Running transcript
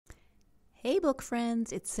Hey book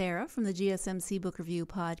friends, it's Sarah from the GSMC Book Review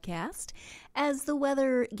Podcast. As the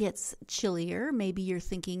weather gets chillier, maybe you're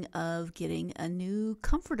thinking of getting a new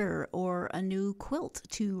comforter or a new quilt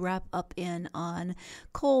to wrap up in on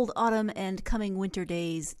cold autumn and coming winter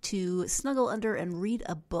days to snuggle under and read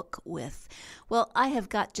a book with. Well, I have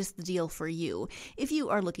got just the deal for you. If you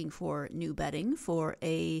are looking for new bedding, for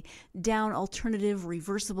a down alternative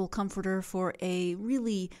reversible comforter, for a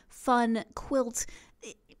really fun quilt,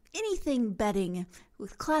 anything bedding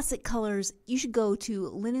with classic colors, you should go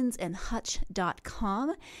to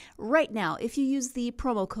linensandhutch.com. Right now, if you use the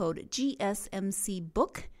promo code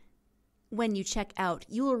GSMCBOOK, when you check out,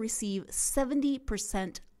 you will receive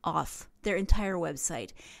 70% off their entire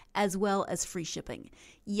website, as well as free shipping.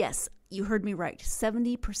 Yes, you heard me right,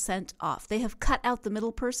 70% off. They have cut out the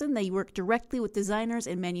middle person. They work directly with designers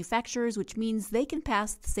and manufacturers, which means they can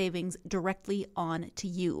pass the savings directly on to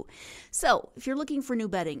you. So if you're looking for new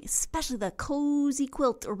bedding, especially the cozy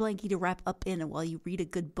quilt or blankie to wrap up in while you read a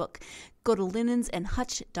good book, go to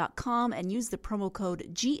linensandhutch.com and use the promo code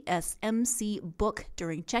GSMCBOOK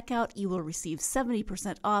during checkout. You will receive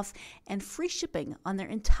 70% off and free shipping on their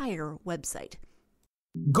entire website.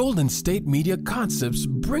 Golden State Media Concepts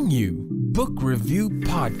bring you Book Review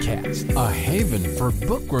Podcast, a haven for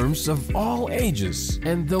bookworms of all ages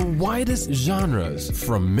and the widest genres,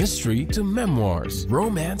 from mystery to memoirs,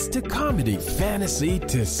 romance to comedy, fantasy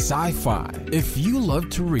to sci-fi. If you love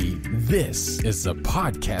to read, this is a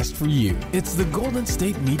podcast for you. It's the Golden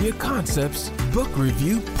State Media Concepts Book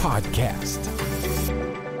Review Podcast.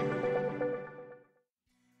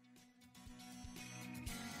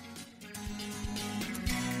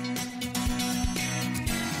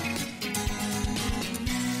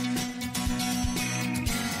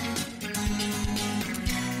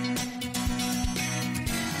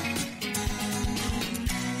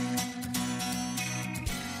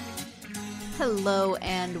 Hello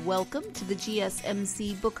and welcome to the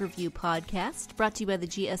GSMC Book Review Podcast, brought to you by the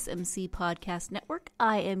GSMC Podcast Network.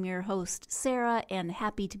 I am your host, Sarah, and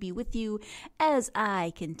happy to be with you as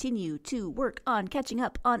I continue to work on catching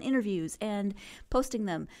up on interviews and posting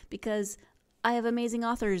them, because I have amazing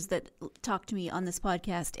authors that talk to me on this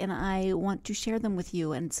podcast, and I want to share them with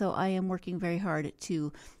you, and so I am working very hard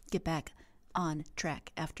to get back on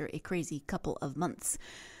track after a crazy couple of months.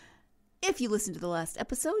 If you listened to the last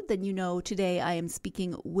episode, then you know today I am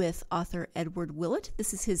speaking with author Edward Willett.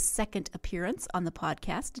 This is his second appearance on the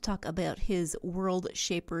podcast to talk about his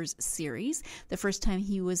Worldshapers series. The first time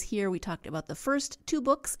he was here, we talked about the first two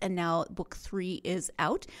books, and now book 3 is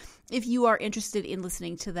out. If you are interested in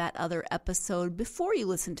listening to that other episode before you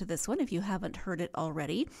listen to this one, if you haven't heard it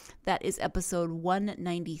already, that is episode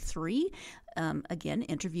 193. Again,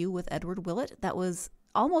 interview with Edward Willett. That was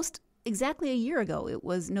almost exactly a year ago. It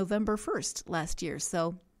was November 1st last year.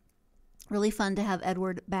 So really fun to have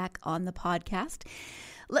Edward back on the podcast.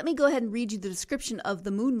 Let me go ahead and read you the description of the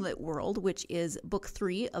Moonlit World, which is book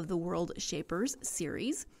 3 of the Worldshapers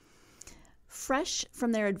series. Fresh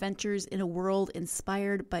from their adventures in a world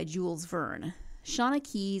inspired by Jules Verne, Shauna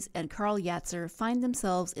Keyes and Carl Yatzer find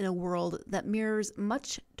themselves in a world that mirrors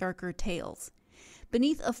much darker tales.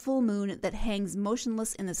 Beneath a full moon that hangs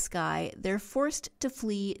motionless in the sky, they're forced to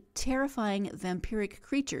flee terrifying vampiric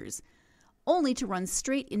creatures, only to run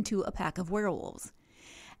straight into a pack of werewolves.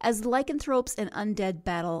 As lycanthropes and undead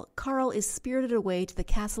battle, Carl is spirited away to the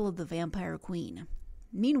castle of the Vampire Queen.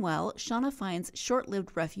 Meanwhile, Shauna finds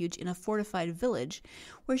short-lived refuge in a fortified village,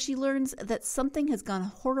 where she learns that something has gone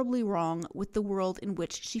horribly wrong with the world in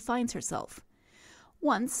which she finds herself.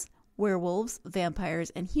 Once, werewolves,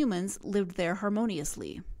 vampires, and humans lived there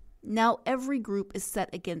harmoniously. Now every group is set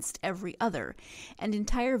against every other, and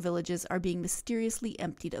entire villages are being mysteriously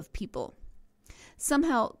emptied of people.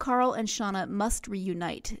 Somehow, Carl and Shauna must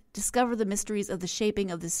reunite, discover the mysteries of the shaping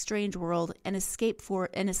of this strange world, and escape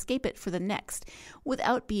it for the next,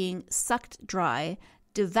 without being sucked dry,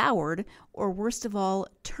 devoured, or worst of all,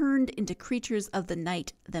 turned into creatures of the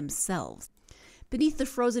night themselves. Beneath the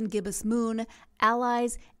frozen gibbous moon,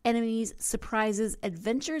 allies, enemies, surprises,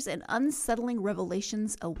 adventures, and unsettling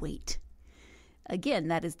revelations await. Again,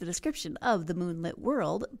 that is the description of the Moonlit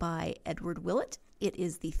World by Edward Willett. It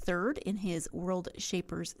is the third in his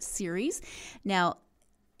Worldshapers series. Now,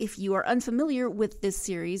 if you are unfamiliar with this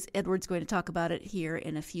series, Edward's going to talk about it here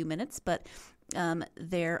in a few minutes, but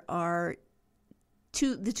there are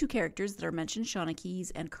the two characters that are mentioned, Shauna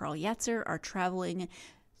Keyes and Carl Yatzer, are traveling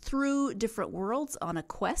through different worlds on a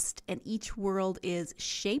quest, and each world is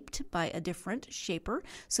shaped by a different shaper.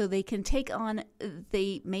 So they can take on,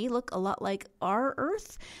 they may look a lot like our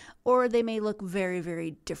Earth, or they may look very,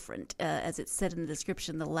 very different. As it said in the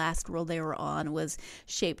description, the last world they were on was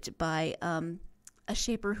shaped by a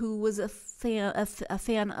shaper who was a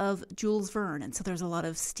fan of Jules Verne, and so there's a lot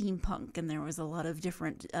of steampunk, and there was a lot of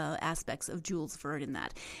different aspects of Jules Verne in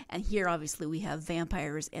that. And here, obviously, we have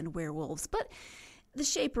vampires and werewolves, but the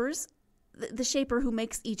shapers, the shaper who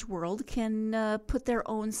makes each world can put their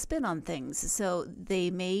own spin on things. So they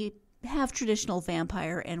may have traditional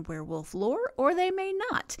vampire and werewolf lore, or they may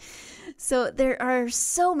not. So there are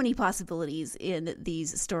so many possibilities in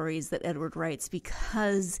these stories that Edward writes,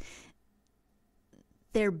 because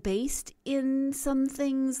they're based in some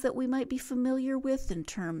things that we might be familiar with in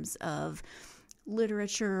terms of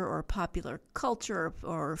literature or popular culture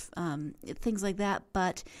or things like that,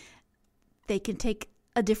 but they can take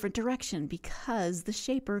a different direction because the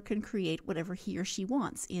shaper can create whatever he or she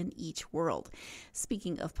wants in each world.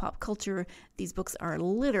 Speaking of pop culture, these books are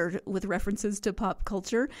littered with references to pop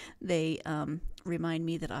culture. They remind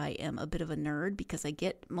me that I am a bit of a nerd because I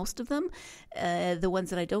get most of them. The ones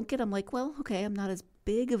that I don't get, I'm like, well, okay, I'm not as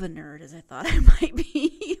big of a nerd as I thought I might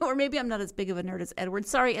be. Or maybe I'm not as big of a nerd as Edward.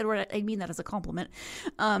 Sorry, Edward, I mean that as a compliment.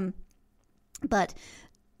 But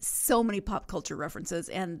so many pop culture references,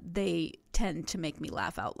 and they tend to make me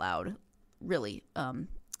laugh out loud. Really,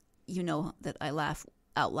 you know that I laugh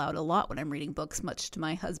out loud a lot when I'm reading books, much to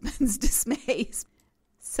my husband's dismay.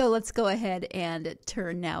 So let's go ahead and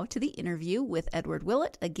turn now to the interview with Edward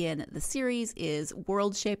Willett. Again, the series is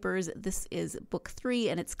Worldshapers. This is book 3,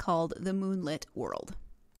 and it's called The Moonlit World.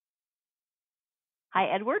 Hi,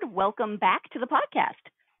 Edward. Welcome back to the podcast.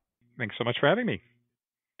 Thanks so much for having me.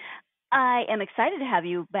 I am excited to have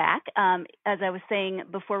you back. As I was saying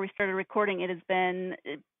before we started recording, it has been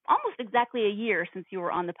almost exactly a year since you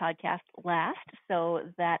were on the podcast last, so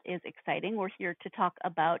that is exciting. We're here to talk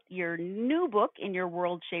about your new book in your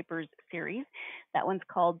Worldshapers series. That one's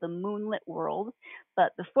called The Moonlit World.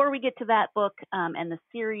 But before we get to that book and the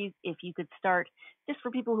series, if you could start, just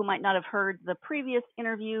for people who might not have heard the previous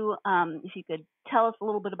interview, if you could tell us a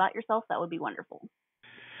little bit about yourself, that would be wonderful.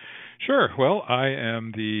 Sure. Well, I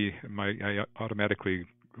am I automatically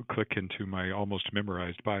click into my almost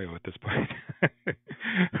memorized bio at this point.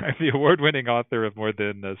 I'm the award-winning author of more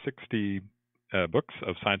than 60 books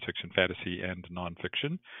of science fiction, fantasy, and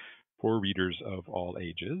nonfiction for readers of all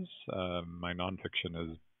ages. My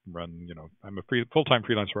nonfiction is run, I'm a full-time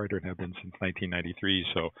freelance writer and have been since 1993,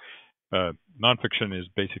 so nonfiction is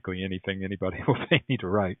basically anything anybody will pay me to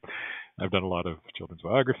write. I've done a lot of children's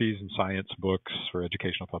biographies and science books for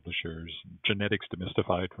educational publishers, genetics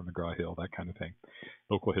demystified from McGraw-Hill, that kind of thing,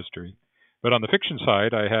 local history. But on the fiction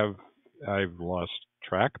side, I've lost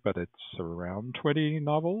track, but it's around 20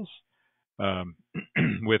 novels.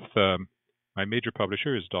 With my major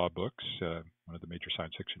publisher is Daw Books, one of the major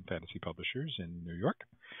science fiction fantasy publishers in New York.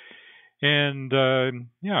 And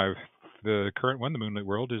the current one, The Moonlit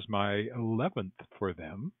World, is my 11th for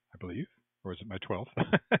them, I believe. Or is it my 12th?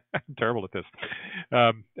 I'm terrible at this.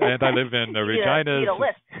 And I live in Regina. You need a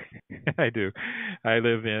list. I do. I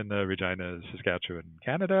live in Regina, Saskatchewan,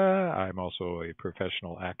 Canada. I'm also a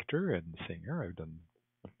professional actor and singer. I've done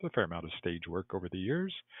a fair amount of stage work over the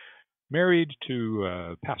years. Married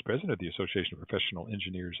to past president of the Association of Professional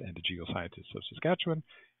Engineers and Geoscientists of Saskatchewan,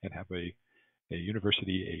 and have a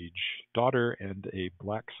university-age daughter and a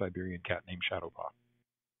black Siberian cat named Shadowpaw.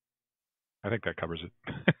 I think that covers it.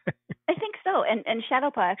 I think so. And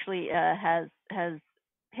Shadowpaw actually has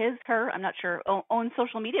her, I'm not sure, own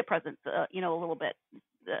social media presence, a little bit.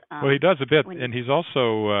 Well, he does a bit, and he's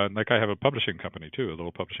also, I have a publishing company, too, a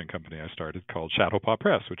little publishing company I started called Shadowpaw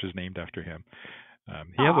Press, which is named after him.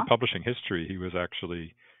 He has a publishing history. He was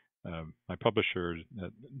actually my publisher.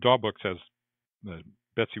 Daw Books has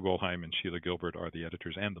Betsy Wollheim and Sheila Gilbert are the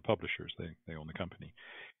editors and the publishers. They own the company.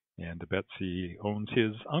 And Betsy owns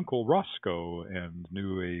his uncle Roscoe and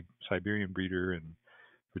knew a Siberian breeder in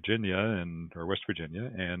Virginia or West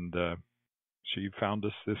Virginia, and she found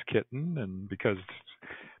us this kitten. And because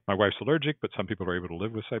my wife's allergic, but some people are able to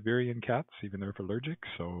live with Siberian cats even though they're allergic,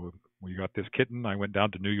 so we got this kitten. I went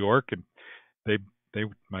down to New York, and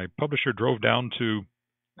my publisher drove down to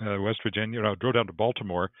West Virginia. Drove down to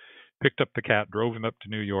Baltimore, picked up the cat, drove him up to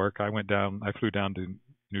New York. I flew down to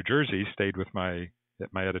New Jersey, stayed with my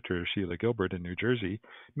editor, Sheila Gilbert, in New Jersey,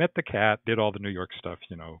 met the cat, did all the New York stuff,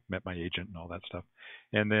 met my agent and all that stuff,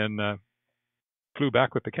 and then flew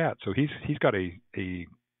back with the cat. So he's got a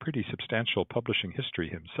pretty substantial publishing history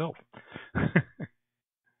himself.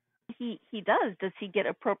 He does. Does he get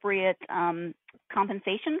appropriate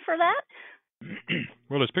compensation for that?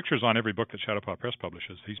 Well, his picture's on every book that Shadowpaw Press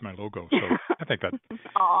publishes. He's my logo, so I think that.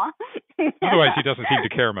 Aw. Otherwise, he doesn't seem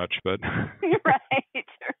to care much, but.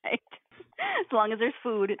 Right. As long as there's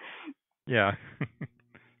food. Yeah.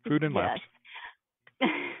 Food and Yes.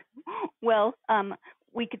 laps. Well,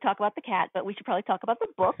 we could talk about the cat, but we should probably talk about the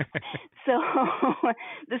book. So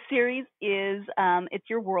the series is, it's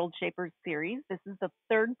your Worldshapers series. This is the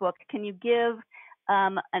third book. Can you give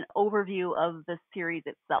an overview of the series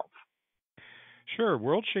itself? Sure.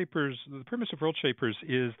 Worldshapers, the premise of Worldshapers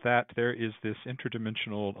is that there is this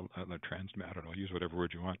interdimensional, I don't know, use whatever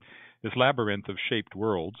word you want, this labyrinth of shaped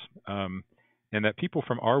worlds, and that people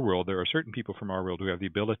from our world, there are certain people from our world who have the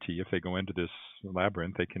ability, if they go into this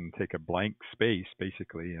labyrinth, they can take a blank space,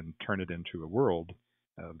 basically, and turn it into a world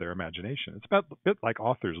of their imagination. It's a bit like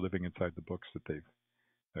authors living inside the books that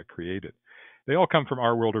they've created. They all come from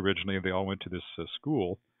our world originally, and they all went to this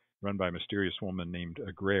school run by a mysterious woman named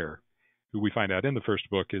Agraire, who we find out in the first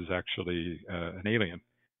book is actually an alien.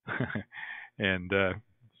 And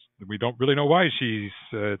we don't really know why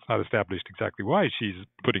it's not established exactly why she's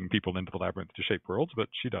putting people into the labyrinth to shape worlds, but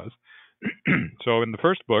she does. So in the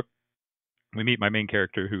first book, we meet my main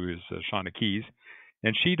character, who is Shauna Keyes,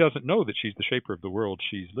 and she doesn't know that she's the shaper of the world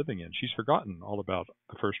she's living in. She's forgotten all about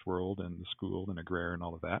the first world and the school and Agraire and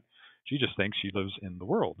all of that. She just thinks she lives in the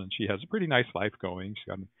world, and she has a pretty nice life going. She's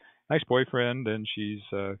got a nice boyfriend, and she's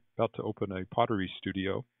about to open a pottery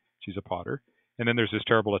studio. She's a potter. And then there's this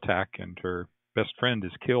terrible attack, and her best friend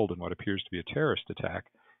is killed in what appears to be a terrorist attack.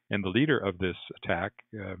 And the leader of this attack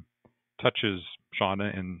touches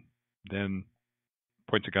Shauna and then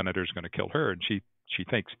points a gun at her, is going to kill her. And she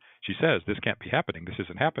says, this can't be happening. This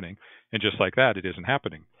isn't happening. And just like that, it isn't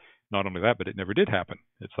happening. Not only that, but it never did happen.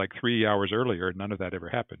 It's like 3 hours earlier, none of that ever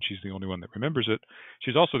happened. She's the only one that remembers it.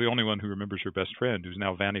 She's also the only one who remembers her best friend, who's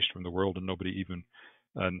now vanished from the world, and nobody even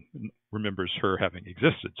remembers her having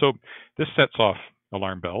existed. So this sets off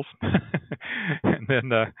alarm bells. And then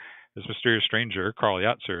this mysterious stranger, Carl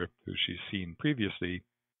Yatzer, who she's seen previously,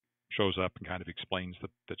 shows up and kind of explains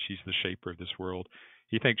that she's the shaper of this world.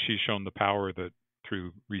 He thinks she's shown the power that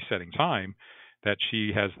through resetting time, that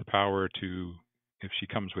she has the power to, if she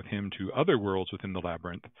comes with him to other worlds within the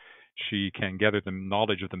labyrinth, she can gather the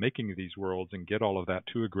knowledge of the making of these worlds and get all of that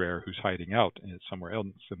to Agraire, who's hiding out somewhere else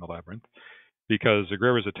in the labyrinth. Because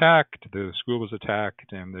Agraire was attacked, the school was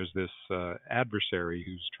attacked, and there's this adversary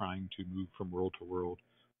who's trying to move from world to world,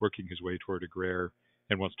 working his way toward Agraire,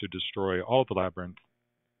 and wants to destroy all of the labyrinth,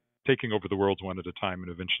 taking over the worlds one at a time,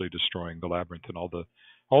 and eventually destroying the labyrinth and all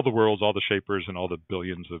the worlds, all the shapers, and all the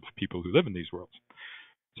billions of people who live in these worlds.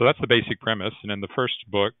 So that's the basic premise. And in the first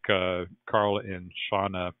book, Carl and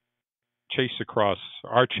Shauna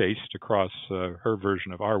are chased across her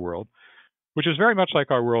version of our world, which is very much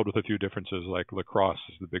like our world with a few differences, like lacrosse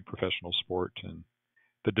is the big professional sport, and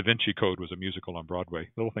the Da Vinci Code was a musical on Broadway,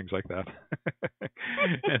 little things like that.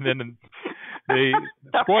 And then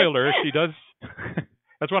spoiler, she does...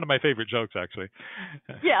 That's one of my favorite jokes, actually.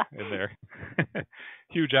 Yeah. In there.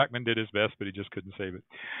 Hugh Jackman did his best, but he just couldn't save it.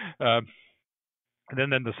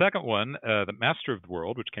 And then the second one, The Master of the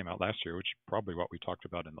World, which came out last year, which is probably what we talked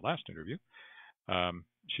about in the last interview.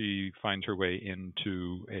 She finds her way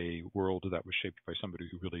into a world that was shaped by somebody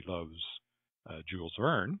who really loves Jules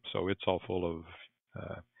Verne. So it's all full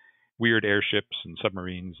of weird airships and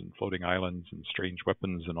submarines and floating islands and strange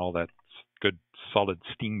weapons and all that good, solid,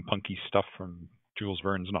 steampunky stuff from Jules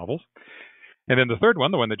Verne's novels. And then the third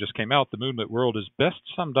one, the one that just came out, The Moonlit World, is best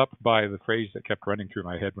summed up by the phrase that kept running through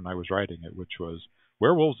my head when I was writing it, which was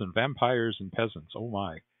werewolves and vampires and peasants. Oh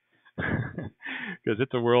my. Because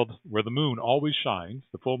it's a world where the moon always shines.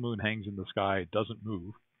 The full moon hangs in the sky. It doesn't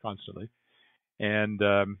move constantly. And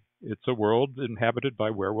it's a world inhabited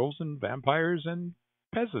by werewolves and vampires and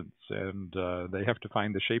peasants. And they have to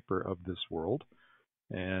find the shaper of this world.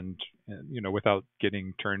 And without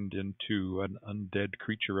getting turned into an undead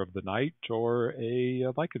creature of the night or a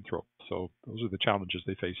lycanthrope. So those are the challenges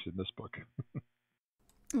they face in this book.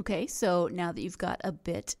 Okay, so now that you've got a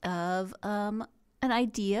bit of an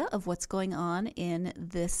idea of what's going on in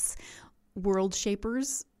this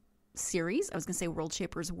Worldshapers series. I was going to say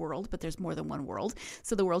Worldshapers World, but there's more than one world.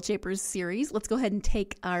 So the Worldshapers series. Let's go ahead and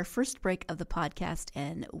take our first break of the podcast.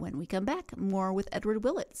 And when we come back, more with Edward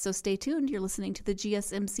Willett. So stay tuned. You're listening to the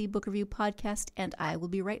GSMC Book Review Podcast, and I will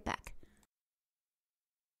be right back.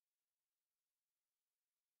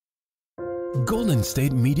 Golden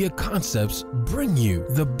State Media Concepts bring you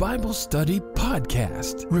the Bible Study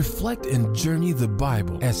Podcast. Reflect and journey the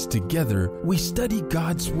Bible as together we study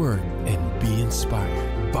God's Word and be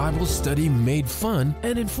inspired. Bible study made fun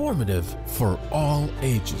and informative for all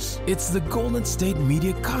ages. It's the Golden State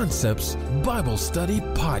Media Concepts Bible Study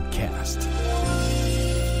Podcast.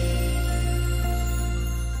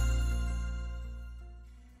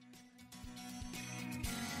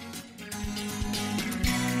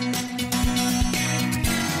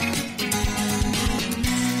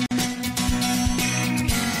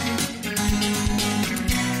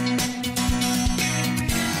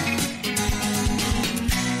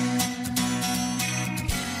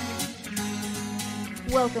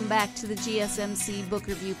 Welcome back to the GSMC Book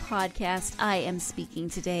Review Podcast. I am speaking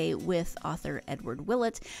today with author Edward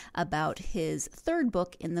Willett about his third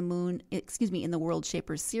book in the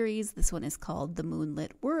Worldshapers series. This one is called The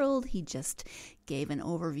Moonlit World. He just gave an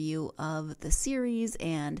overview of the series,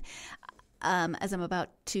 and as I'm about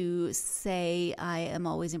to say, I am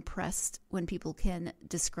always impressed when people can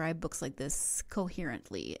describe books like this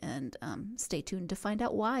coherently, and stay tuned to find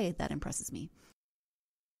out why that impresses me.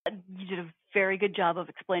 You did a very good job of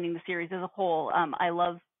explaining the series as a whole. I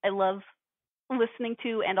love listening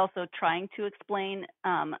to and also trying to explain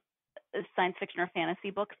science fiction or fantasy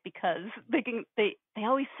books, because they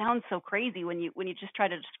always sound so crazy when you just try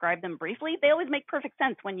to describe them briefly. They always make perfect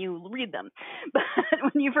sense when you read them, but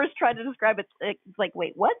when you first try to describe it, it's like,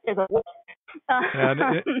 wait, what? There's a what? And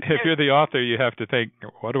if you're the author, you have to think,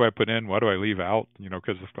 what do I put in? What do I leave out?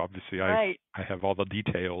 Because obviously right. I have all the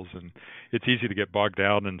details, and it's easy to get bogged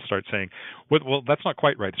down and start saying, well, that's not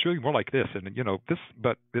quite right. It's really more like this, and this,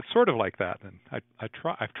 but it's sort of like that. And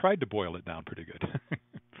I've tried to boil it down pretty good.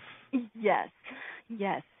 Yes.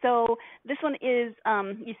 So this one is,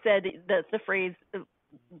 you said the phrase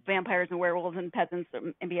vampires and werewolves and peasants,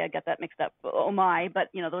 maybe I got that mixed up, oh my, but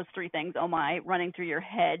those three things, oh my, running through your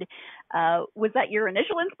head. Was that your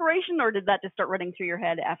initial inspiration, or did that just start running through your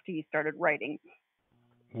head after you started writing?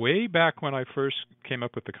 Way back when I first came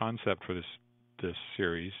up with the concept for this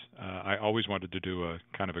series, I always wanted to do a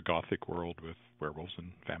kind of a gothic world with werewolves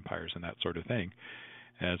and vampires and that sort of thing.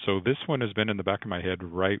 And so this one has been in the back of my head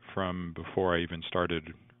right from before I even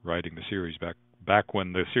started writing the series, back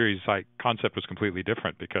when the series concept was completely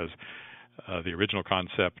different, because the original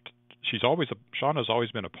concept, Shauna's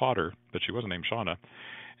always been a potter, but she wasn't named Shauna.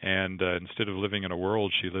 And instead of living in a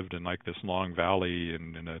world, she lived in like this long valley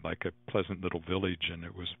and in like a pleasant little village, and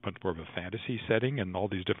it was much more of a fantasy setting, and all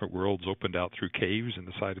these different worlds opened out through caves in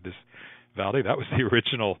the side of this valley. That was the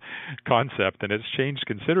original concept, and it's changed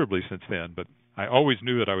considerably since then, but I always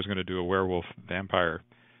knew that I was going to do a werewolf vampire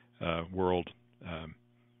world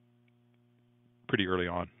pretty early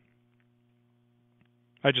on.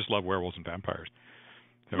 I just love werewolves and vampires.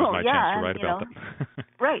 It was my chance to write about them.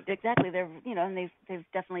 Right, exactly. They're and they've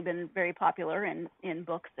definitely been very popular in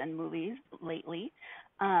books and movies lately,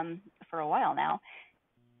 for a while now.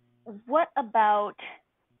 What about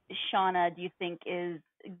Shauna do you think is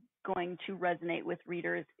going to resonate with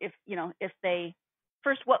readers if they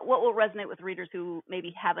first, what will resonate with readers who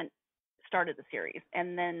maybe haven't started the series?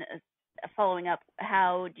 And then following up,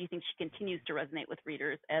 how do you think she continues to resonate with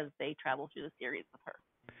readers as they travel through the series with her?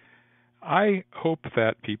 I hope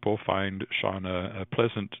that people find Shauna a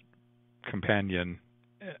pleasant companion.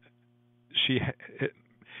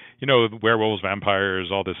 Werewolves, vampires,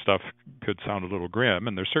 all this stuff could sound a little grim,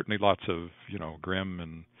 and there's certainly lots of,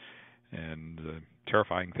 grim and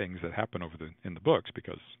terrifying things that happen in the books,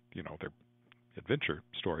 because, they're adventure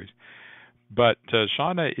stories. But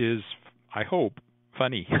Shauna is, I hope,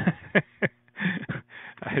 funny.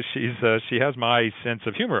 She has my sense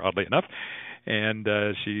of humor, oddly enough, and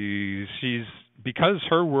she's because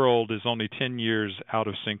her world is only 10 years out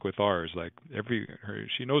of sync with ours. Like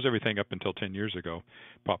she knows everything up until 10 years ago,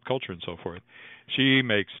 pop culture and so forth. She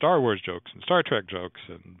makes Star Wars jokes and Star Trek jokes,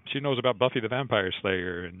 and she knows about Buffy the Vampire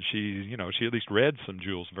Slayer, and she at least read some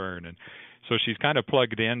Jules Verne, and so she's kind of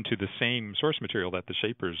plugged into the same source material that the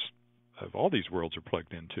shapers of all these worlds are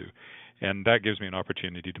plugged into, and that gives me an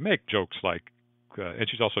opportunity to make jokes like. And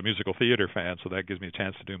she's also a musical theater fan, so that gives me a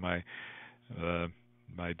chance to do my the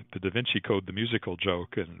Da Vinci Code, the musical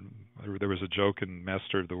joke. And there was a joke in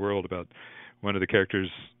Master of the World about one of the characters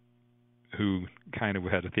who kind of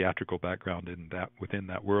had a theatrical background within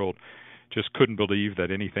that world, just couldn't believe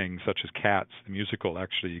that anything such as Cats, the musical,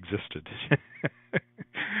 actually existed.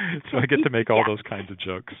 So I get to make all those kinds of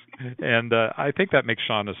jokes, and I think that makes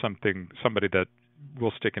Shauna somebody that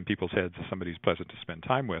will stick in people's heads as somebody who's pleasant to spend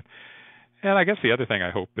time with. And I guess the other thing I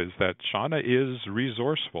hope is that Shauna is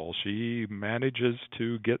resourceful. She manages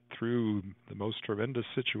to get through the most horrendous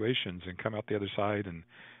situations and come out the other side and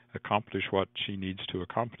accomplish what she needs to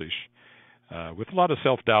accomplish, with a lot of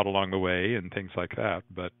self-doubt along the way and things like that.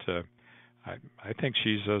 But I think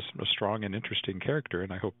she's a strong and interesting character,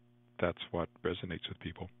 and I hope that's what resonates with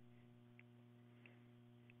people.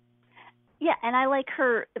 Yeah, and I like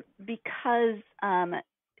her because,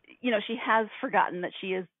 she has forgotten that she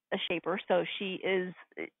is a shaper. So she is,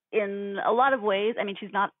 in a lot of ways, I mean,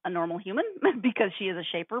 she's not a normal human because she is a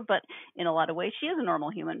shaper, but in a lot of ways she is a normal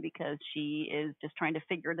human because she is just trying to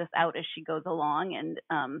figure this out as she goes along.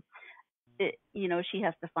 And, she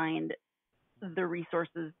has to find the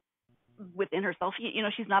resources within herself.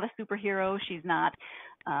 She's not a superhero. She's not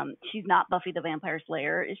Buffy the Vampire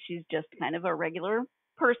Slayer. She's just kind of a regular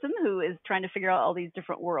person who is trying to figure out all these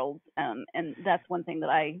different worlds. And that's one thing that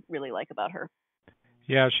I really like about her.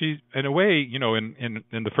 Yeah, she, in a way, in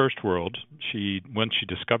the first world, once she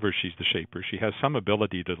discovers she's the shaper, she has some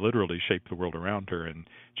ability to literally shape the world around her and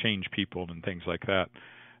change people and things like that.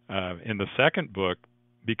 In the second book,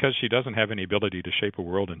 because she doesn't have any ability to shape a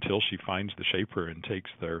world until she finds the shaper and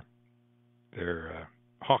takes their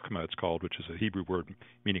Chokmah, it's called, which is a Hebrew word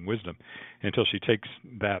meaning wisdom, until she takes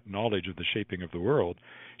that knowledge of the shaping of the world,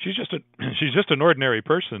 she's just an ordinary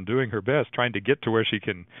person doing her best, trying to get to where she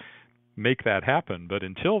can make that happen. But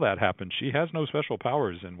until that happens, she has no special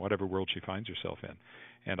powers in whatever world she finds herself in,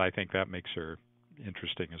 and I think that makes her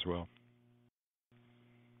interesting as well.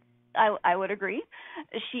 I would agree.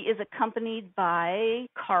 She is accompanied by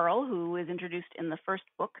Carl, who is introduced in the first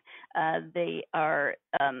book. They are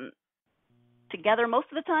together most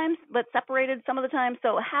of the time, but separated some of the time.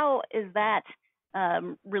 So how is that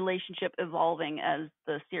relationship evolving as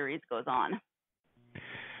the series goes on?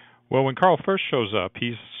 Well, when Carl first shows up,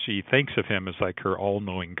 she thinks of him as like her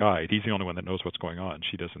all-knowing guide. He's the only one that knows what's going on.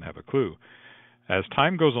 She doesn't have a clue. As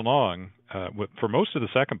time goes along, for most of the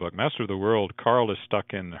second book, Master of the World, Carl is stuck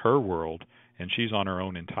in her world, and she's on her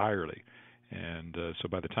own entirely. And so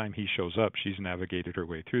by the time he shows up, she's navigated her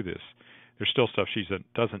way through this. There's still stuff she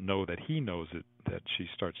doesn't know that he knows it, that she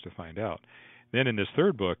starts to find out. Then in this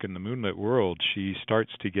third book, in the Moonlit World, she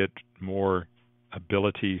starts to get more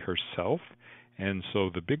ability herself. And so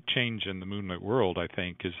the big change in the Moonlit World, I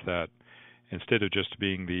think, is that instead of just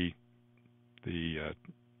being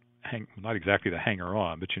not exactly the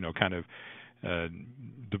hanger-on, but kind of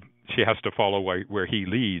she has to follow where he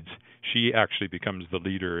leads. She actually becomes the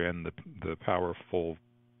leader and the powerful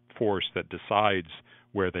force that decides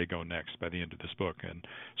where they go next by the end of this book. And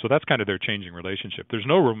so that's kind of their changing relationship. There's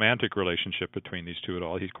no romantic relationship between these two at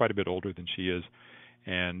all. He's quite a bit older than she is,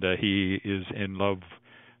 and he is in love.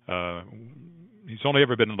 He's only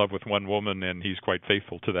ever been in love with one woman, and he's quite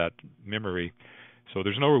faithful to that memory. So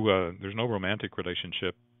there's no romantic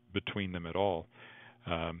relationship between them at all,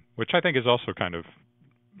 which I think is also kind of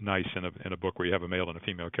nice in a book where you have a male and a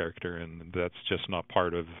female character, and that's just not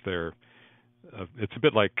part of their. It's a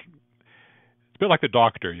bit like the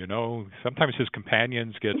Doctor, Sometimes his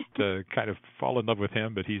companions get kind of fall in love with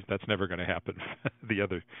him, but that's never going to happen. the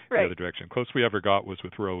other direction. Closest we ever got was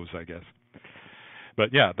with Rose, I guess.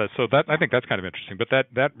 But yeah, I think that's kind of interesting. But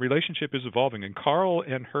that relationship is evolving, and Carl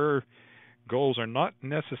and her goals are not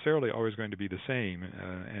necessarily always going to be the same,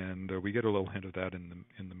 and we get a little hint of that in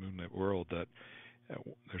the Moonlit World. That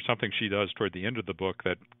there's something she does toward the end of the book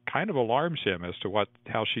that kind of alarms him as to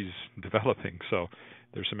how she's developing. So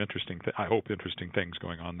there's some interesting things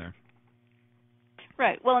going on there.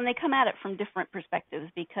 Right. Well, and they come at it from different perspectives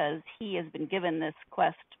because he has been given this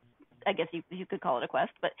quest. I guess you could call it a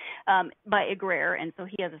quest, but by Agraire, and so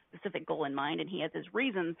he has a specific goal in mind, and he has his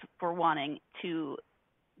reasons for wanting to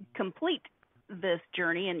complete this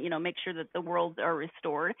journey and make sure that the worlds are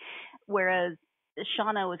restored, whereas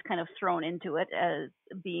Shauna was kind of thrown into it as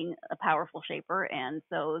being a powerful shaper, and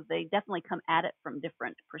so they definitely come at it from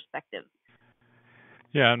different perspectives.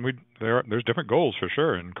 Yeah, and there's different goals for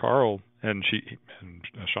sure, and Carl and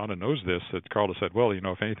Shauna knows this. That Carl has said, well,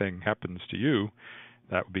 if anything happens to you,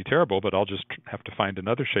 that would be terrible, but I'll just have to find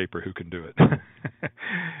another shaper who can do it.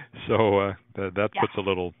 So that puts a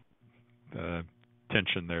little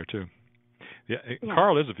tension there too. Yeah,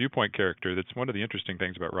 Carl is a viewpoint character. That's one of the interesting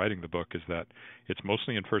things about writing the book is that it's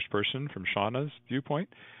mostly in first person from Shauna's viewpoint,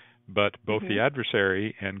 but both the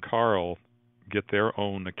adversary and Carl get their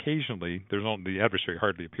own occasionally. The adversary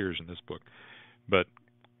hardly appears in this book, but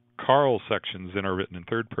Carl's sections then are written in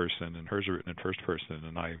third person and hers are written in first person,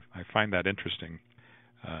 and I find that interesting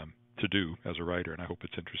to do as a writer, and I hope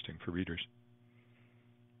it's interesting for readers.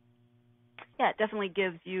 Yeah, it definitely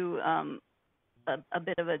gives you a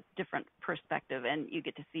bit of a different perspective, and you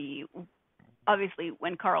get to see obviously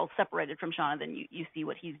when Carl's separated from Shauna, then you see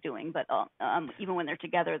what he's doing. But even when they're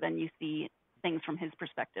together, then you see things from his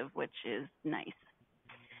perspective, which is nice.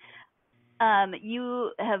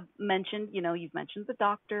 You have mentioned, you've mentioned the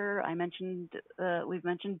Doctor. We've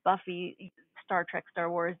mentioned Buffy, Star Trek, Star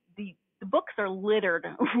Wars. The books are littered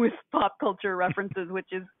with pop culture references,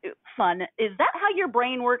 which is fun. Is that how your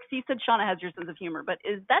brain works? You said Shauna has your sense of humor, but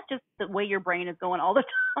is that just the way your brain is going all the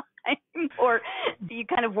time? Or do you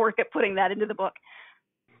kind of work at putting that into the book?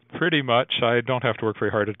 Pretty much. I don't have to work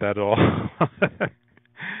very hard at that at all.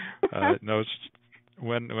 No,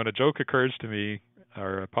 when a joke occurs to me,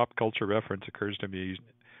 or a pop culture reference occurs to me,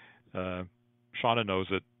 Shauna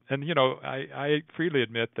knows it. And, I freely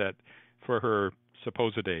admit that for her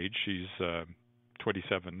supposed age, she's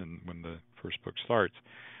 27 when the first book starts,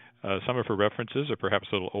 some of her references are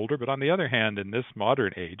perhaps a little older. But on the other hand, in this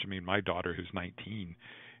modern age, my daughter, who's 19,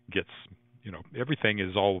 gets, everything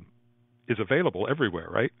is available everywhere,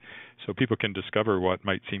 right? So people can discover what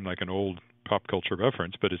might seem like an old pop culture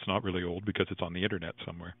reference, but it's not really old because it's on the internet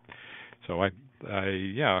somewhere. So I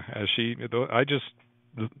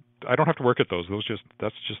don't have to work at those.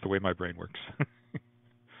 That's just the way my brain works.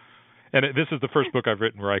 And this is the first book I've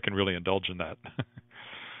written where I can really indulge in that.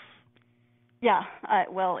 Yeah,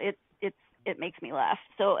 well, it makes me laugh.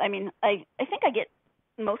 So I think I get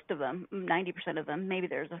most of them, 90% of them. Maybe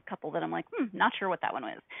there's a couple that I'm like, not sure what that one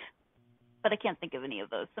was, but I can't think of any of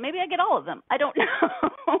those. So maybe I get all of them. I don't know.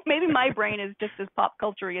 Maybe my brain is just as pop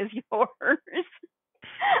culture-y as yours.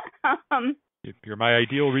 You're my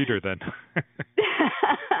ideal reader then.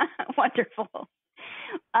 Wonderful.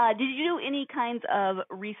 Did you do any kinds of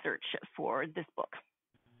research for this book?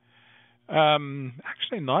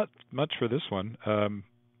 Actually, not much for this one.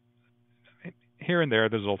 Here and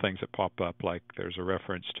there's little things that pop up, like there's a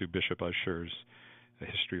reference to Bishop Ussher's The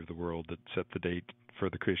History of the World that set the date for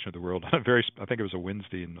the creation of the world. I think it was a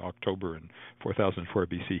Wednesday in October in 4004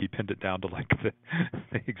 BC. He pinned it down to like the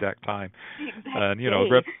exact time. And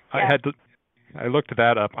I looked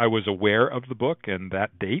that up. I was aware of the book and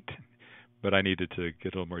that date, but I needed to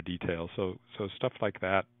get a little more detail. So stuff like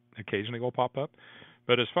that occasionally will pop up.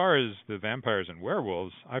 But as far as the vampires and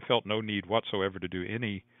werewolves, I felt no need whatsoever to do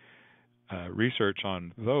any research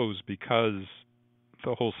on those, because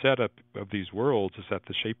the whole setup of these worlds is that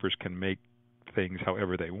the Shapers can make things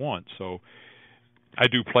however they want. So I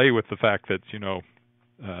do play with the fact that,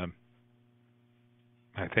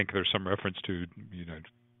 I think there's some reference to,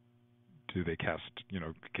 do they cast,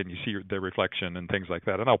 can you see their reflection and things like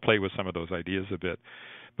that? And I'll play with some of those ideas a bit.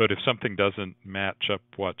 But if something doesn't match up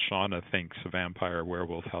what Shauna thinks a vampire,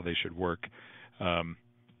 werewolf, how they should work,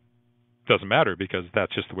 doesn't matter, because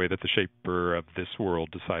that's just the way that the Shaper of this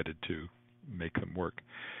world decided to make them work.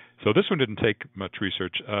 So this one didn't take much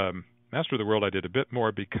research. Master of the World I did a bit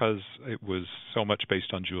more because it was so much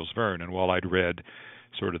based on Jules Verne. And while I'd read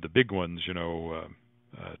sort of the big ones,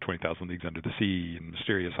 20,000 Leagues Under the Sea and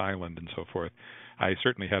Mysterious Island and so forth, I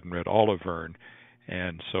certainly hadn't read all of Verne.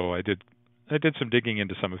 And so I did some digging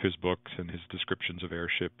into some of his books and his descriptions of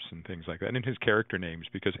airships and things like that, and in his character names,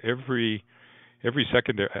 because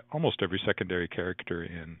almost every secondary character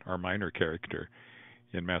or minor character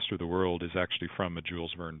in Master of the World is actually from a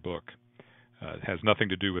Jules Verne book. It has nothing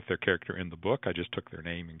to do with their character in the book. I just took their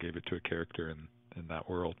name and gave it to a character in that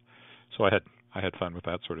world. So I had fun with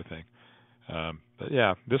that sort of thing. But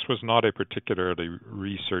yeah, this was not a particularly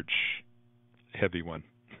research-heavy one.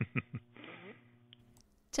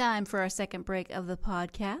 Time for our second break of the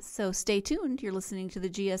podcast, so stay tuned. You're listening to the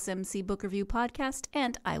GSMC Book Review Podcast,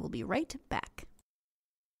 and I will be right back.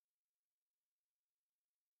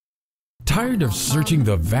 Tired of searching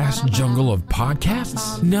the vast jungle of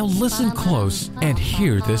podcasts? Now listen close and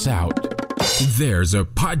hear this out. There's a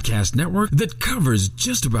podcast network that covers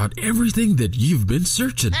just about everything that you've been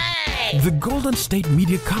searching. Hey! The Golden State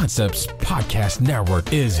Media Concepts Podcast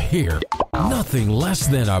Network is here. Nothing less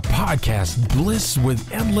than a podcast bliss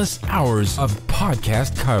with endless hours of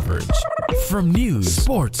podcast coverage. From news,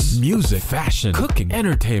 sports, music, fashion, cooking,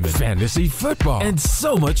 entertainment, fantasy, football, and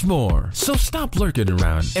so much more. So stop lurking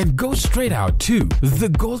around and go straight out to the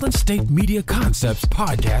Golden State Media Concepts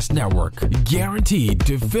Podcast Network. Guaranteed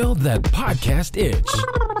to fill that podcast itch.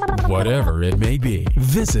 Whatever it may be.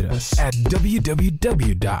 Visit us at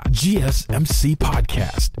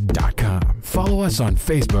www.gsmcpodcast.com. Follow us on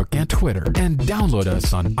Facebook and Twitter, and download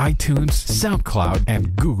us on iTunes, SoundCloud,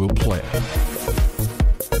 and Google Play.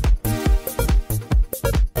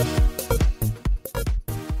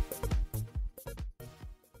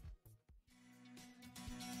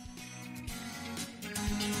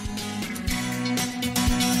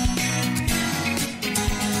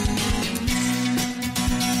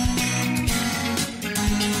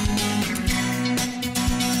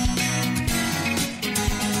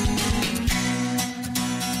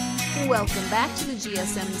 Welcome back to the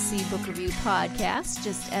GSMC Book Review Podcast.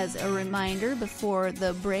 Just as a reminder, before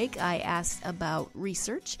the break, I asked about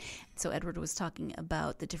research. So Edward was talking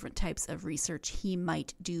about the different types of research he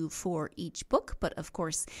might do for each book. But of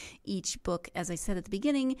course, each book, as I said at the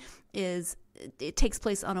beginning, it takes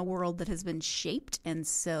place on a world that has been shaped. And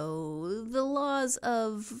so the laws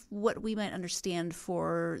of what we might understand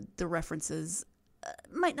for the references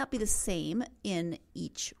might not be the same in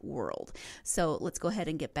each world. So let's go ahead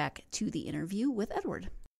and get back to the interview with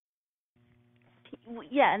Edward.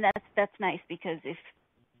 Yeah, and that's nice because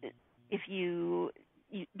if you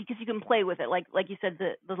can play with it, like you said,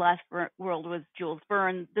 the last world was Jules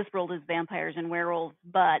Verne. This world is vampires and werewolves,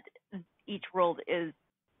 but each world is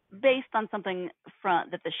based on something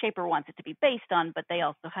that the shaper wants it to be based on, but they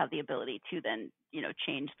also have the ability to then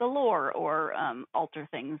change the lore or alter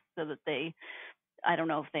things so that they, I don't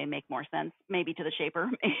know if they make more sense, maybe to the shaper,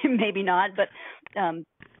 maybe not, but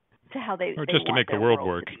to how they or just to make the world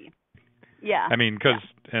work. Yeah. I mean, because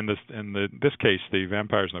in this case, the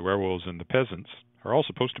vampires and the werewolves and the peasants are all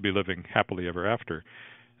supposed to be living happily ever after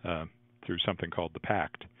through something called the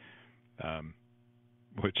Pact,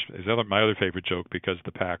 which is my other favorite joke because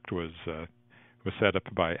the Pact was set up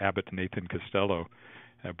by Abbot Nathan Costello,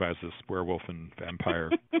 as this werewolf and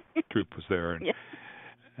vampire troupe was there. And,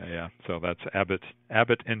 yeah, so that's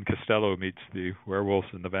Abbott and Costello meets the werewolves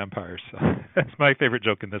and the vampires. So that's my favorite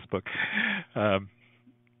joke in this book. But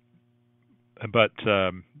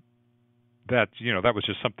that was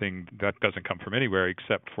just something that doesn't come from anywhere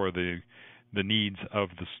except for the needs of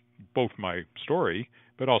both my story,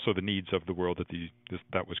 but also the needs of the world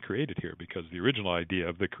that was created here. Because the original idea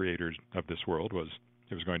of the creators of this world was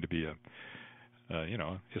it was going to be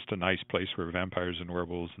just a nice place where vampires and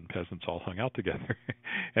werewolves and peasants all hung out together.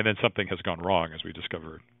 And then something has gone wrong, as we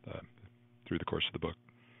discover through the course of the book.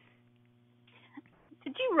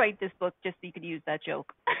 Did you write this book just so you could use that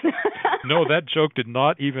joke? No, that joke did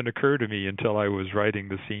not even occur to me until I was writing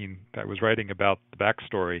the scene. I was writing about the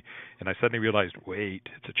backstory, and I suddenly realized, wait,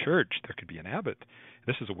 it's a church. There could be an abbot.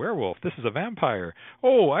 This is a werewolf. This is a vampire.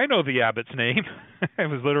 Oh, I know the abbot's name. It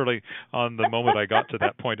was literally on the moment I got to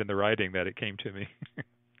that point in the writing that it came to me.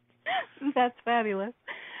 That's fabulous.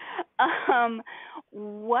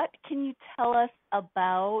 What can you tell us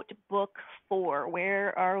about Book 4?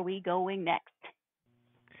 Where are we going next?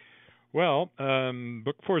 Well,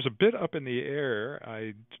 Book 4 is a bit up in the air.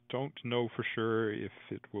 I don't know for sure if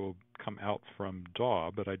it will come out from DAW,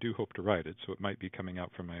 but I do hope to write it, so it might be coming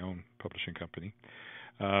out from my own publishing company.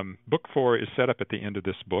 Book 4 is set up at the end of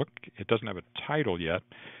this book. It doesn't have a title yet,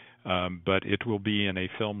 but it will be in a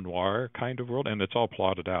film noir kind of world, and it's all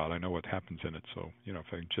plotted out. I know what happens in it, so if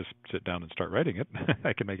I just sit down and start writing it,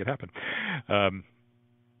 I can make it happen.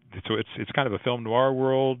 So it's kind of a film noir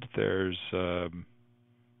world. There's I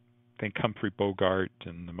think Humphrey Bogart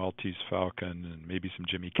and the Maltese Falcon and maybe some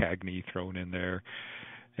Jimmy Cagney thrown in there.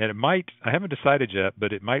 And it might, I haven't decided yet,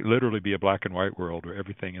 but it might literally be a black and white world where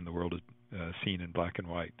everything in the world is seen in black and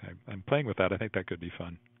white. I'm playing with that. I think that could be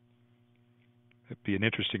fun. It'd be an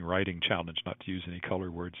interesting writing challenge not to use any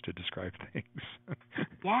color words to describe things.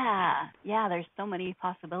 Yeah, there's so many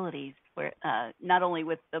possibilities where not only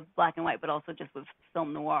with the black and white, but also just with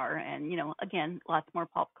film noir and, again, lots more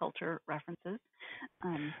pop culture references.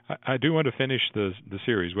 I do want to finish the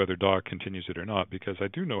series, whether DAW continues it or not, because I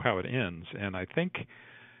do know how it ends, and I think,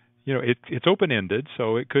 it's open-ended,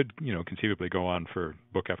 so it could, conceivably go on for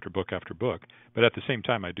book after book after book. But at the same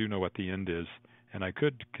time, I do know what the end is, and I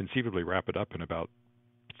could conceivably wrap it up in about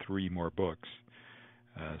 3 more books.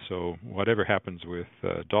 So whatever happens with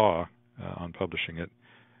DAW on publishing it,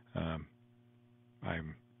 I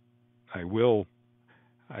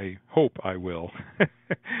hope I will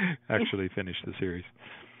actually finish the series.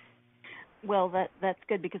 Well, that's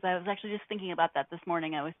good, because I was actually just thinking about that this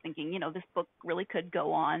morning. I was thinking, this book really could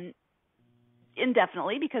go on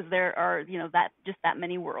indefinitely because there are, that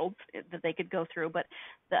many worlds that they could go through. But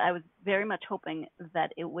I was very much hoping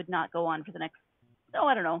that it would not go on for the next,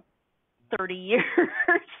 30 years.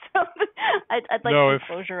 So I'd like some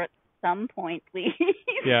closure at some point, please.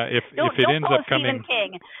 Yeah, if it ends up coming.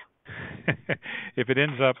 King. If it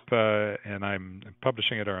ends up and I'm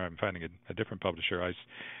publishing it or I'm finding a different publisher,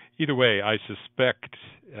 either way, I suspect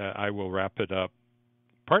I will wrap it up.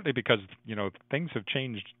 Partly because things have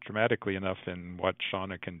changed dramatically enough in what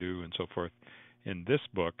Shauna can do and so forth in this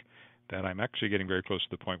book that I'm actually getting very close to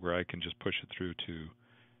the point where I can just push it through to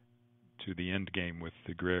the end game with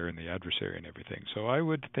the Greer and the adversary and everything. So I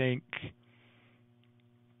would think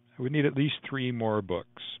I would need at least 3 more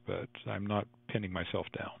books, but I'm not pinning myself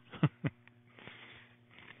down.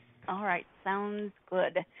 All right, sounds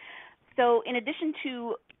good. So in addition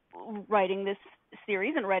to writing this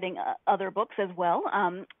series and writing other books as well.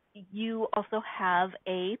 You also have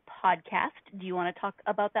a podcast. Do you want to talk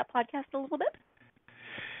about that podcast a little bit?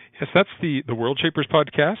 Yes, that's the Worldshapers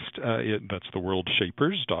podcast. That's the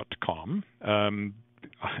worldshapers.com.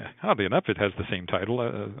 Oddly enough, it has the same title,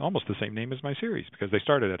 almost the same name as my series, because they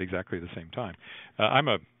started at exactly the same time. I'm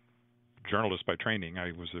a journalist by training.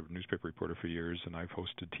 I was a newspaper reporter for years, and I've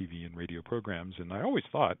hosted TV and radio programs, and I always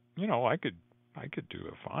thought, I could do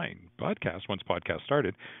a fine podcast once podcast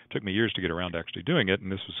started. It took me years to get around to actually doing it,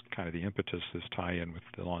 and this was kind of the impetus, this tie-in with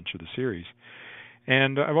the launch of the series.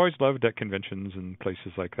 And I've always loved at conventions and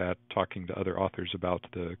places like that talking to other authors about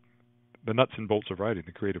the nuts and bolts of writing,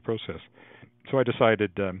 the creative process. So I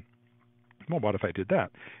decided, what if I did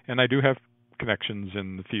that? And I do have connections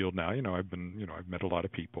in the field now. I've met a lot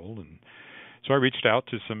of people, and so I reached out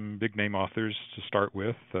to some big name authors to start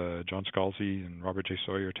with. John Scalzi and Robert J.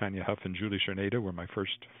 Sawyer, Tanya Huff, and Julie Cerneda were my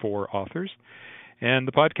first 4 authors. And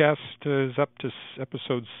the podcast is up to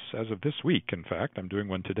episodes as of this week. In fact, I'm doing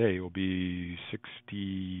one today. It will be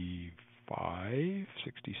 65,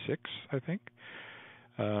 66, I think.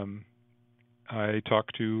 I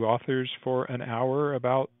talk to authors for an hour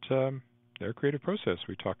about their creative process.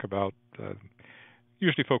 We talk about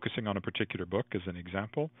usually focusing on a particular book as an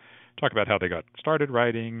example. Talk about how they got started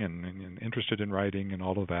writing and interested in writing and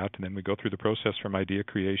all of that. And then we go through the process from idea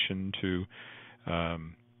creation to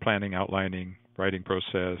planning, outlining, writing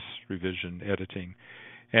process, revision, editing.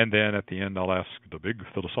 And then at the end, I'll ask the big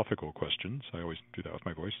philosophical questions. I always do that with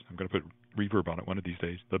my voice. I'm going to put reverb on it one of these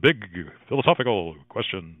days. The big philosophical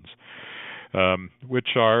questions,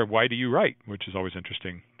 which are, why do you write? Which is always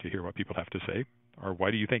interesting to hear what people have to say. Or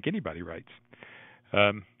why do you think anybody writes?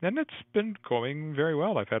 And it's been going very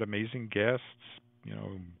well. I've had amazing guests,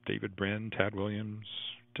 David Brin, Tad Williams,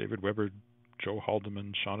 David Weber, Joe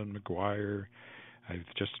Haldeman, Shannon McGuire. I've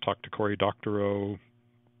just talked to Cory Doctorow,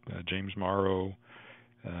 James Morrow.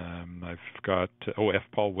 I've got F.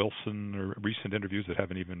 Paul Wilson, recent interviews that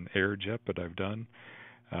haven't even aired yet, but I've done.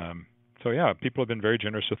 So yeah, people have been very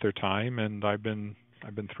generous with their time, and I've been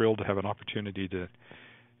thrilled to have an opportunity to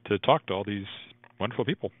talk to all these wonderful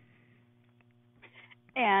people.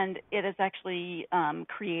 And it has actually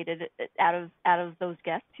created, out of those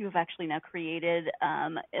guests, you have actually now created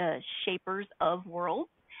Shapers of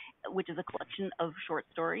Worlds, which is a collection of short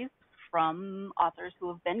stories from authors who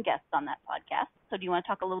have been guests on that podcast. So do you want to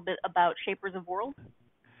talk a little bit about Shapers of Worlds?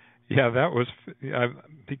 Yeah, that was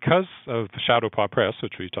because of the Shadow Paw Press,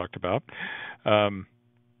 which we talked about. I'm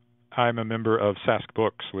a member of Sask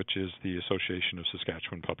Books, which is the Association of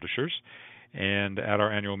Saskatchewan Publishers. And at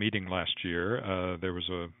our annual meeting last year, there was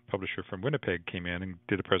a publisher from Winnipeg came in and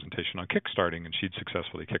did a presentation on kickstarting, and she'd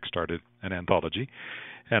successfully kickstarted an anthology.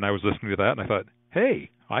 And I was listening to that, and I thought, hey,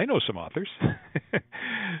 I know some authors.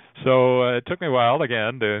 So it took me a while,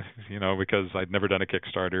 again, to, because I'd never done a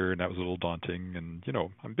Kickstarter, and that was a little daunting. And,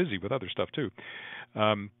 I'm busy with other stuff, too.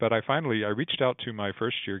 But I reached out to my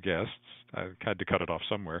first-year guests. I had to cut it off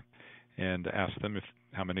somewhere, and asked them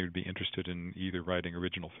how many would be interested in either writing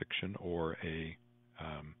original fiction or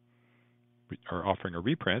offering a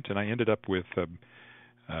reprint. And I ended up with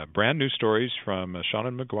brand new stories from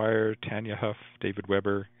Shannon McGuire, Tanya Huff, David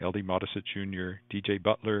Weber, L.D. Modisett Jr., D.J.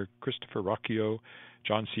 Butler, Christopher Rocchio,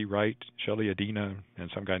 John C. Wright, Shelley Adina, and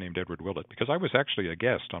some guy named Edward Willett. Because I was actually a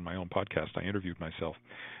guest on my own podcast. I interviewed myself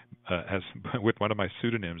with one of my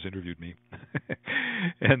pseudonyms, interviewed me.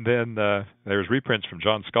 And then there's reprints from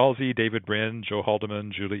John Scalzi, David Brin, Joe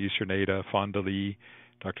Haldeman, Julie E. Cerneda, Fonda Lee,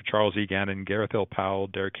 Dr. Charles E. Gannon, Gareth L. Powell,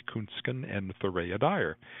 Derek Kunsken, and Thorea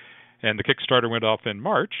Dyer. And the Kickstarter went off in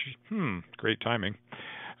March. Great timing.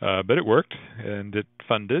 But it worked, and it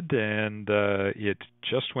funded, and it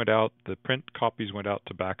just went out. The print copies went out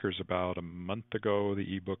to backers about a month ago.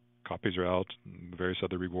 The ebook copies are out, and various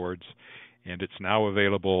other rewards. And it's now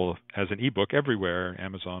available as an ebook everywhere,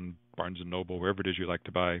 Amazon, Barnes & Noble, wherever it is you like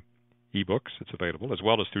to buy ebooks. It's available, as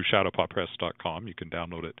well as through shadowpawpress.com. You can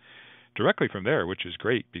download it directly from there, which is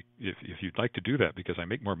great if you'd like to do that, because I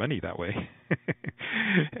make more money that way.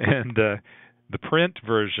 And the print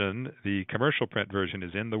version, the commercial print version,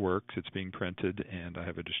 is in the works. It's being printed, and I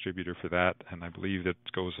have a distributor for that, and I believe it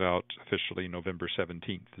goes out officially November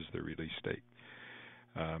 17th is the release date.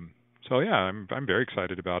 So yeah, I'm very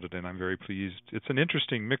excited about it, and I'm very pleased. It's an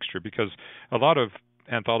interesting mixture, because a lot of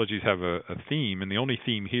anthologies have a theme, and the only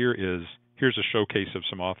theme here is, here's a showcase of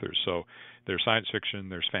some authors. So there's science fiction,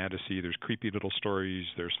 there's fantasy, there's creepy little stories,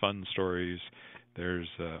 there's fun stories, there's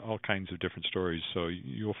all kinds of different stories. So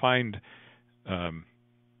you'll find, everyone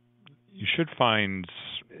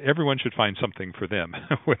should find something for them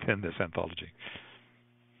within this anthology.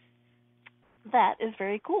 That is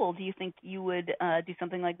very cool. Do you think you would do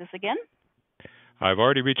something like this again? I've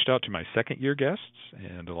already reached out to my second-year guests,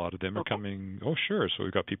 and a lot of them are Okay. coming. Oh, sure. So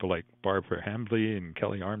we've got people like Barbara Hambley and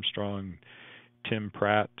Kelly Armstrong, Tim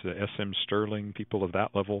Pratt, S.M. Sterling, people of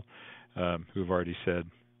that level who have already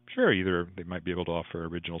said, sure, either they might be able to offer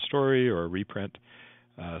original story or a reprint.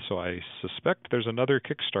 So I suspect there's another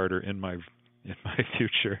Kickstarter in my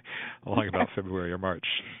future along about February or March.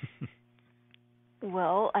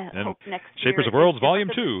 Well, I and hope next year. Shapers of Worlds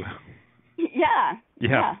Volume 2.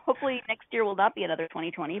 Yeah. Hopefully next year will not be another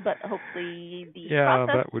 2020, but hopefully the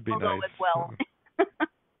process that would be will nice. go as well.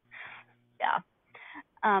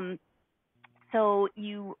 Yeah. So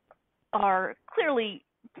you are clearly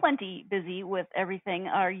plenty busy with everything.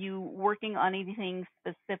 Are you working on anything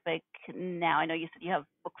specific now? I know you said you have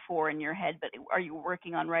book 4 in your head, but are you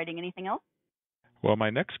working on writing anything else? Well, my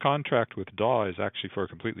next contract with DAW is actually for a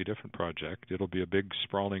completely different project. It'll be a big,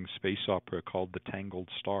 sprawling space opera called The Tangled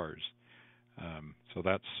Stars. So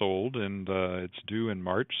that's sold, and it's due in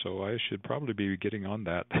March, so I should probably be getting on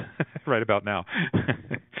that right about now.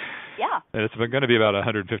 Yeah. And it's going to be about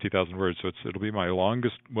 150,000 words, so it'll be my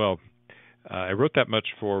longest. Well, I wrote that much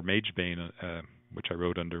for Magebane, which I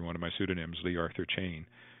wrote under one of my pseudonyms, Lee Arthur Chain.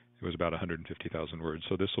 It was about 150,000 words,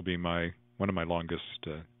 so this will be one of my longest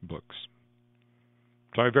books.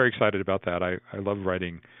 So I'm very excited about that. I love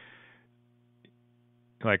writing.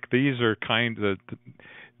 Like, these are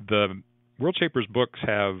the Worldshapers books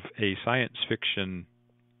have a science fiction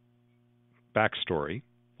backstory.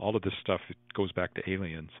 All of this stuff goes back to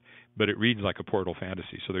aliens, but it reads like a portal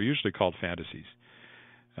fantasy. So they're usually called fantasies.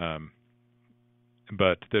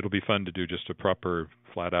 But it'll be fun to do just a proper,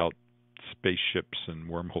 flat-out spaceships and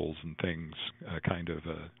wormholes and things, kind of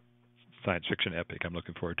a science fiction epic. I'm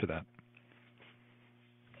looking forward to that.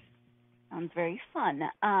 Sounds very fun.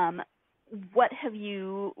 What have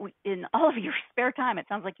you, in all of your spare time, it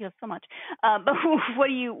sounds like you have so much, but what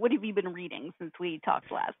have you been reading since we talked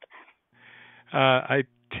last? I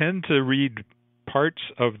tend to read parts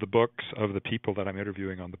of the books of the people that I'm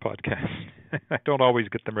interviewing on the podcast. I don't always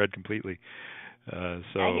get them read completely. So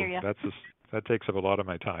I hear you. that takes up a lot of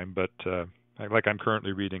my time. But I'm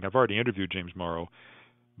currently reading, I've already interviewed James Morrow,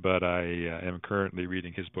 but I am currently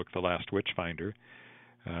reading his book, The Last Witchfinder.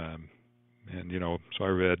 And, so I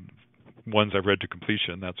read ones I've read to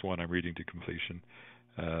completion. That's one I'm reading to completion.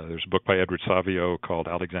 There's a book by Edward Savio called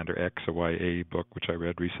Alexander X, a YA book, which I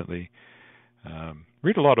read recently.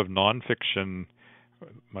 Read a lot of nonfiction.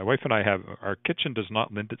 My wife and I our kitchen does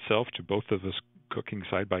not lend itself to both of us cooking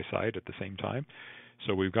side by side at the same time.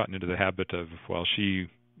 So we've gotten into the habit of, while she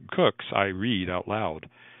cooks, I read out loud.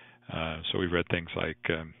 So we read things like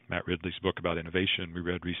Matt Ridley's book about innovation.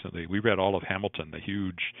 We read all of Hamilton, the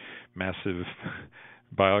huge, massive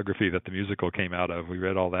biography that the musical came out of. We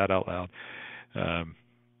read all that out loud.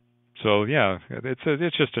 So yeah,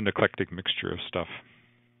 it's just an eclectic mixture of stuff.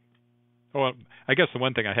 Oh, I guess the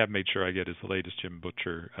one thing I have made sure I get is the latest Jim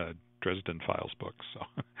Butcher Dresden Files book. So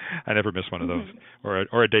I never miss one of those,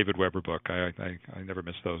 or a David Weber book. I never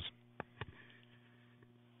miss those.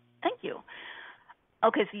 Thank you.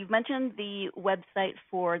 Okay, so you've mentioned the website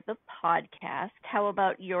for the podcast. How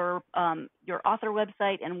about your author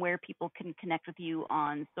website and where people can connect with you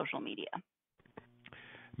on social media?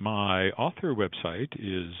 My author website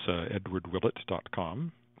is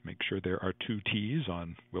edwardwillett.com. Make sure there are 2 T's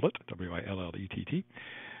on Willett, Willett.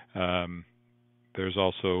 There's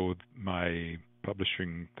also my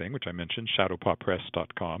publishing thing, which I mentioned,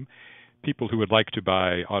 shadowpawpress.com. People who would like to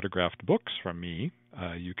buy autographed books from me,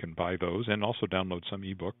 you can buy those and also download some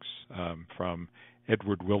ebooks from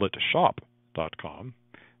edwardwillettshop.com.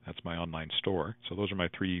 That's my online store. So those are my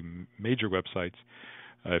 3 major websites.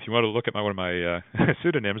 If you want to look at one of my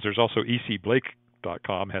pseudonyms, there's also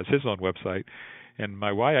ecblake.com, has his own website. And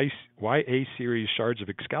my YA series, Shards of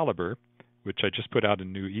Excalibur, which I just put out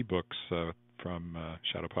in new ebooks from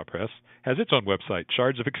Shadowpaw Press, has its own website,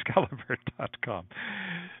 shardsofexcalibur.com.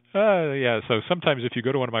 So sometimes if you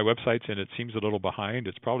go to one of my websites and it seems a little behind,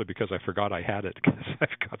 it's probably because I forgot I had it, because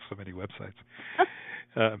I've got so many websites.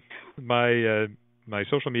 My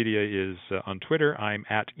social media is on Twitter, I'm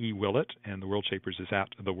at eWillett, and the Worldshapers is at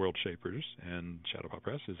the Worldshapers, and Shadowpaw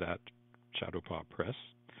Press is at Shadowpaw Press.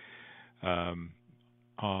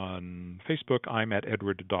 On Facebook, I'm at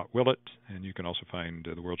edward.willett, and you can also find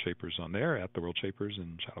the Worldshapers on there, at the Worldshapers,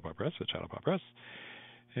 and Shadowpaw Press at Shadowpaw Press.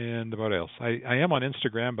 And what else? I am on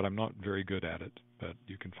Instagram, but I'm not very good at it. But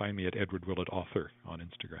you can find me at Edward Willett Author on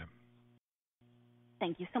Instagram.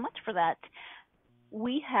 Thank you so much for that.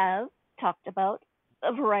 We have talked about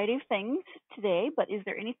a variety of things today, but is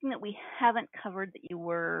there anything that we haven't covered that you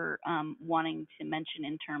were wanting to mention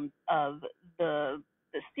in terms of the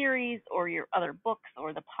series or your other books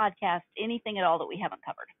or the podcast, anything at all that we haven't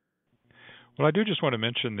covered? Well, I do just want to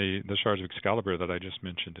mention the Shards of Excalibur that I just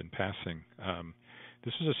mentioned in passing.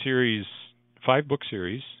 This is a series, 5-book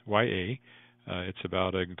series, YA. It's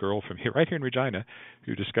about a girl from right here in Regina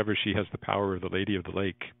who discovers she has the power of the Lady of the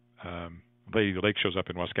Lake. Lady of the Lake shows up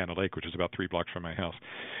in Wascana Lake, which is about 3 blocks from my house.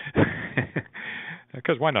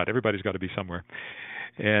 Because why not? Everybody's got to be somewhere.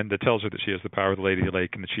 And it tells her that she has the power of the Lady of the Lake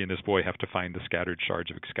and that she and this boy have to find the scattered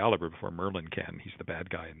shards of Excalibur before Merlin can. He's the bad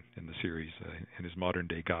guy in the series. In his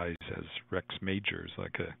modern-day guise as Rex Majors,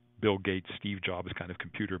 like a Bill Gates, Steve Jobs kind of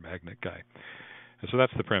computer magnet guy. And so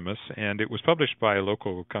that's the premise. And it was published by a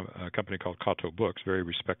local company called Cato Books, very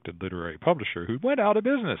respected literary publisher, who went out of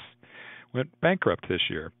business, went bankrupt this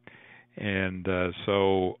year. And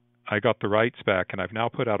so I got the rights back, and I've now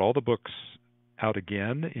put out all the books out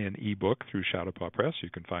again in ebook through Shadowpaw Press. You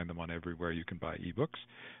can find them on everywhere you can buy ebooks.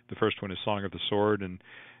 The first one is Song of the Sword, and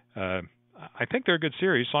I think they're a good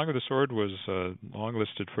series. Song of the Sword was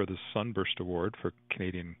longlisted for the Sunburst Award for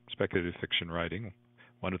Canadian speculative fiction writing,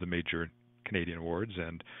 one of the major Canadian awards.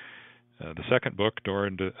 And the second book,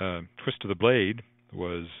 Twist of the Blade,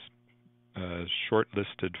 was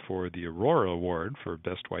shortlisted for the Aurora Award for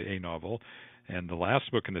Best YA Novel. And the last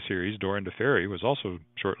book in the series, Door into Fairy, was also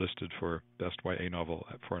shortlisted for Best YA Novel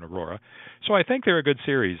for an Aurora. So I think they're a good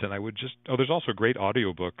series, and I would just... there's also great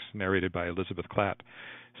audiobooks narrated by Elizabeth Klatt.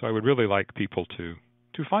 So I would really like people to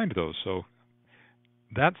find those. So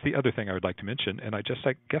that's the other thing I would like to mention, and I guess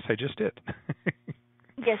I just did.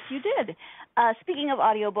 Yes, you did. Speaking of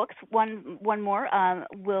audiobooks, one more.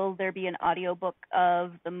 Will there be an audiobook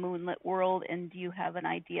of The Moonlit World, and do you have an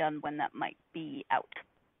idea on when that might be out?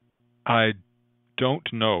 I don't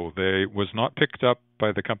know. They was not picked up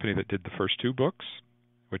by the company that did the first 2 books,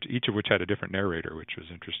 each of which had a different narrator, which was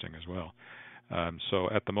interesting as well. So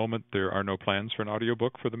at the moment, there are no plans for an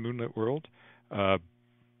audiobook for The Moonlit World.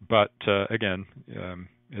 But again,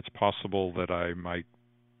 it's possible that I might...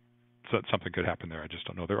 that something could happen there. I just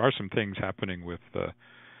don't know. There are some things happening with...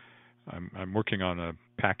 I'm working on a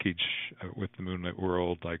package with The Moonlit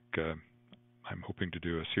World, like... I'm hoping to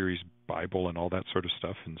do a series Bible and all that sort of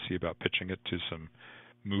stuff and see about pitching it to some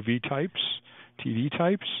movie types, TV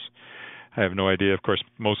types. I have no idea. Of course,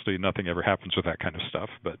 mostly nothing ever happens with that kind of stuff.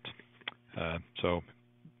 But so,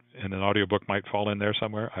 and an audiobook might fall in there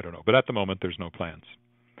somewhere. I don't know. But at the moment, there's no plans.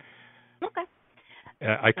 Okay.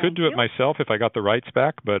 I could do it myself if I got the rights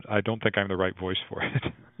back, but I don't think I'm the right voice for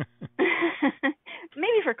it.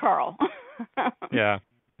 Maybe for Carl. Yeah.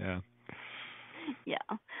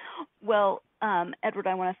 Well, Edward,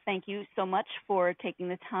 I want to thank you so much for taking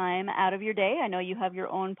the time out of your day. I know you have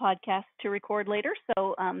your own podcast to record later,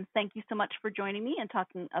 so thank you so much for joining me and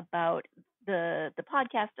talking about the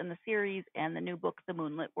podcast and the series and the new book, The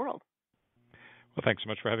Moonlit World. Well, thanks so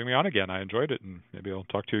much for having me on again. I enjoyed it, and maybe I'll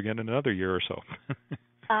talk to you again in another year or so.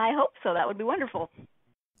 I hope so. That would be wonderful.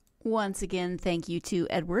 Once again, thank you to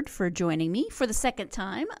Edward for joining me for the second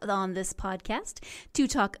time on this podcast to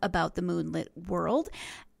talk about The Moonlit World.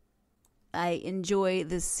 I enjoy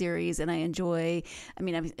this series, and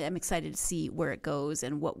I'm excited to see where it goes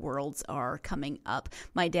and what worlds are coming up.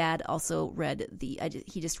 My dad also read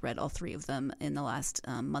he just read all 3 of them in the last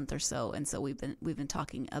month or so, and so we've been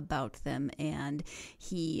talking about them, and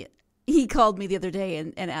he called me the other day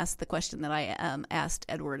and asked the question that I asked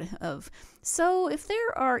Edward of, so if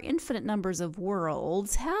there are infinite numbers of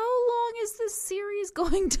worlds, how long is this series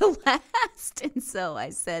going to last? And so I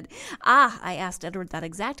said, I asked Edward that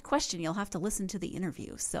exact question. You'll have to listen to the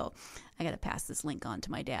interview. So I got to pass this link on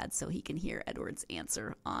to my dad so he can hear Edward's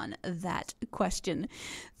answer on that question.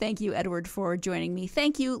 Thank you, Edward, for joining me.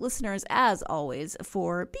 Thank you, listeners, as always,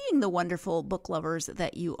 for being the wonderful book lovers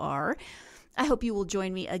that you are. I hope you will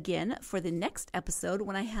join me again for the next episode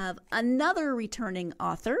when I have another returning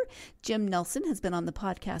author. Jim Nelson has been on the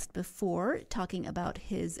podcast before talking about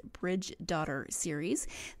his Bridge Daughter series.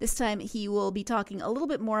 This time he will be talking a little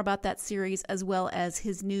bit more about that series as well as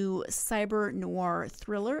his new cyber noir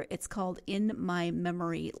thriller. It's called In My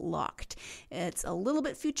Memory Locked. It's a little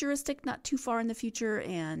bit futuristic, not too far in the future,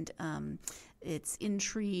 and it's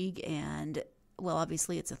intrigue and... well,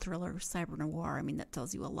 obviously, it's a thriller, cyber noir. I mean, that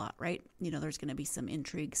tells you a lot, right? You know, there's going to be some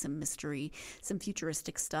intrigue, some mystery, some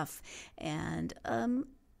futuristic stuff, and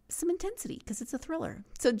some intensity because it's a thriller.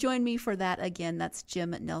 So join me for that again. That's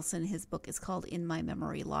Jim Nelson. His book is called In My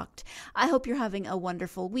Memory Locked. I hope you're having a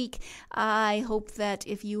wonderful week. I hope that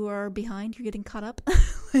if you are behind, you're getting caught up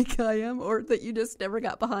like I am, or that you just never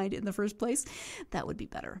got behind in the first place. That would be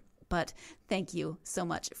better. But thank you so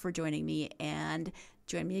much for joining me, and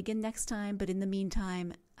join me again next time. But in the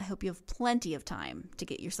meantime, I hope you have plenty of time to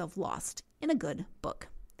get yourself lost in a good book.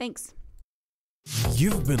 Thanks.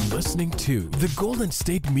 You've been listening to the Golden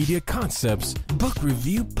State Media Concepts Book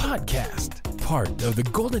Review Podcast, part of the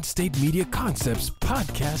Golden State Media Concepts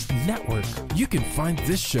Podcast Network. You can find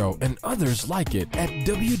this show and others like it at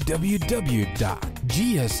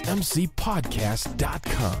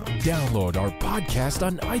www.gsmcpodcast.com. Download our podcast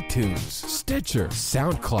on iTunes, Stitcher,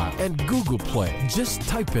 SoundCloud, and Google Play. Just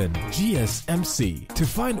type in GSMC to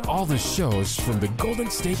find all the shows from the Golden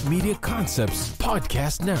State Media Concepts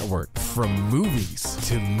Podcast Network, from movies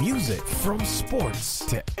to music, from sports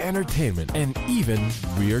to entertainment, and even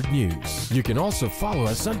weird news. You can also follow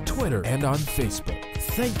us on Twitter and on Facebook.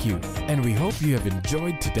 Thank you, and we hope you have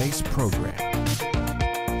enjoyed today's program.